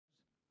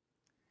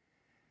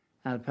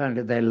and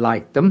apparently they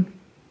liked them.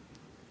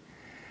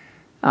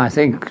 I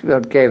think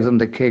what gave them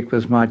the kick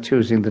was my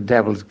choosing the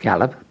Devil's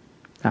Gallop.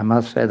 I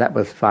must say that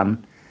was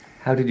fun.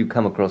 How did you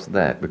come across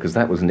that? Because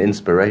that was an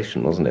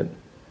inspiration, wasn't it?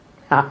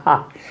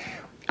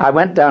 I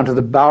went down to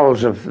the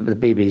bowels of the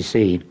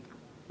BBC,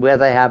 where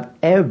they have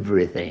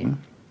everything,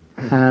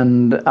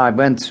 and I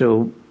went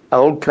through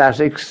old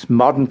classics,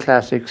 modern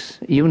classics,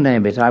 you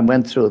name it, I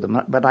went through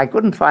them. But I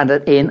couldn't find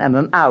an in and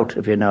an out,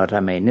 if you know what I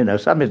mean. You know,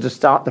 something to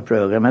start the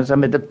programme and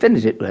something to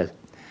finish it with.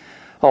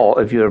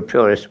 Or, if you're a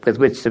purist, with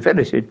which to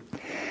finish it.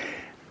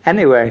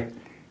 Anyway,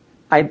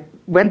 I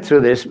went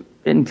through this,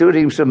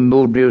 including some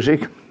mood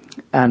music,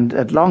 and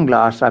at long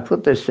last I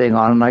put this thing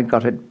on and I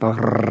got it.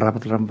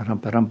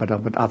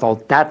 I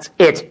thought, that's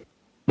it.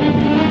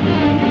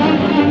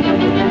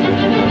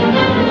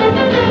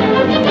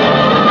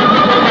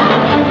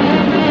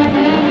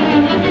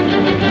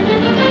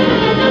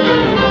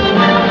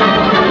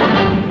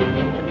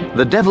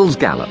 The Devil's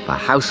Gallop, a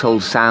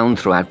household sound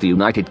throughout the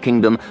United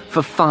Kingdom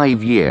for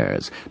 5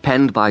 years,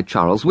 penned by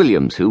Charles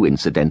Williams, who,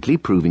 incidentally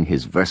proving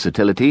his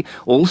versatility,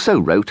 also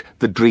wrote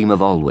The Dream of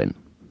Olwyn.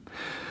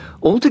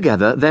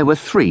 Altogether, there were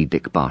 3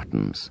 Dick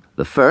Bartons.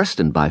 The first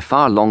and by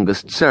far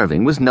longest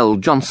serving was Noel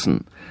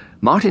Johnson.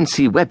 Martin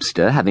C.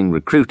 Webster, having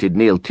recruited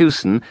Neil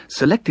Tewson,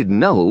 selected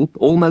Noel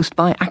almost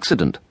by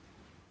accident.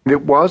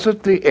 It was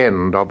at the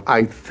end of,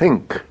 I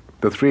think,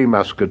 The Three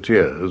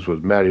Musketeers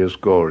with Marius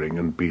Goring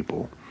and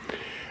people,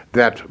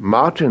 that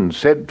Martin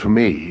said to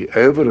me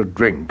over a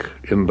drink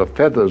in the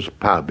Feathers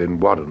pub in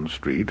Warren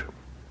Street,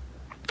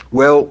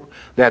 "Well,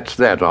 that's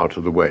that out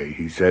of the way,"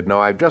 he said.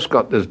 "Now, I've just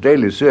got this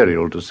daily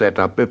serial to set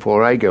up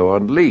before I go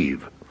on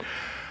leave."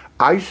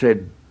 I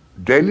said,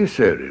 "Daily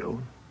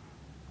serial?"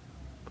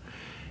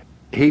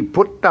 He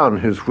put down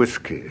his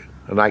whiskey,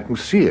 and I can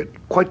see it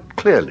quite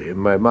clearly in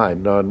my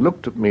mind now, and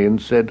looked at me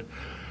and said,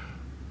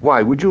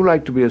 "Why, would you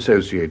like to be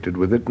associated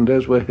with it?" And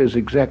those were his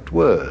exact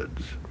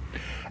words.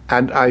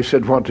 And I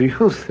said, "What do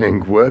you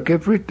think? Work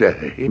every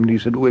day?" And he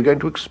said, "We're going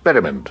to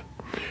experiment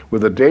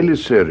with a daily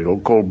serial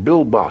called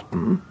Bill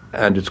Barton,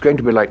 and it's going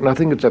to be like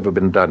nothing that's ever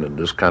been done in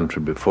this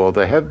country before.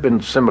 There have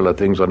been similar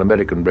things on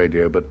American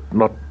radio, but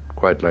not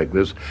quite like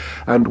this,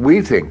 and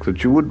we think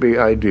that you would be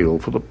ideal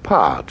for the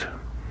part.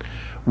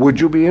 Would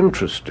you be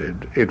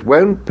interested? It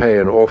won't pay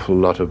an awful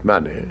lot of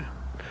money."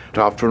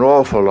 After an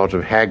awful lot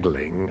of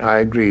haggling, I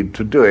agreed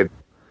to do it.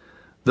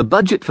 The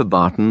budget for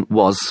Barton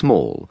was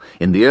small,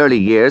 in the early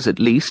years at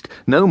least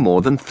no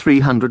more than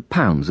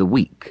 £300 a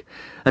week,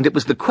 and it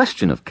was the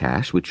question of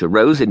cash which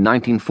arose in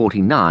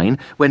 1949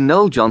 when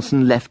Noel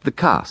Johnson left the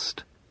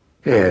cast.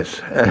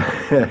 Yes,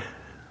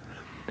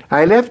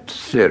 I left the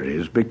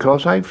series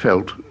because I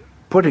felt,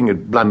 putting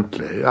it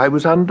bluntly, I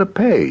was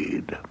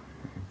underpaid.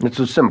 It's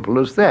as simple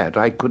as that.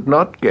 I could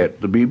not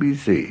get the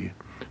BBC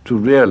to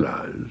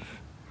realize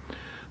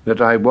that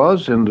I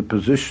was in the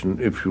position,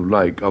 if you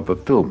like, of a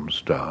film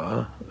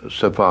star,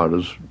 so far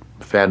as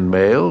fan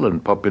mail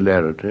and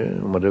popularity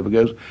and whatever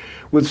goes,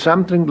 with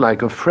something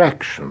like a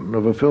fraction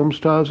of a film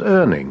star's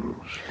earnings.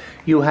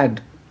 You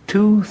had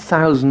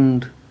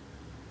 2,000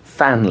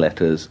 fan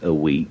letters a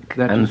week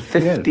and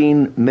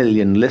 15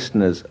 million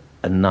listeners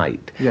a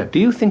night. Yeah. Do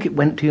you think it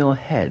went to your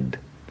head?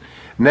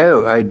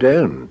 No, I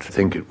don't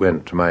think it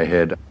went to my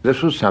head.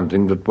 This was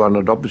something that one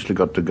had obviously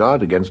got to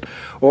guard against.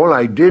 All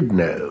I did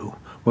know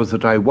was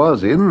that I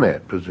was in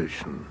that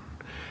position,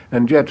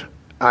 and yet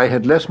I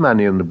had less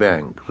money in the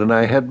bank than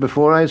I had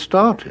before I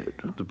started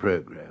the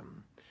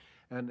program,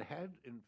 and had in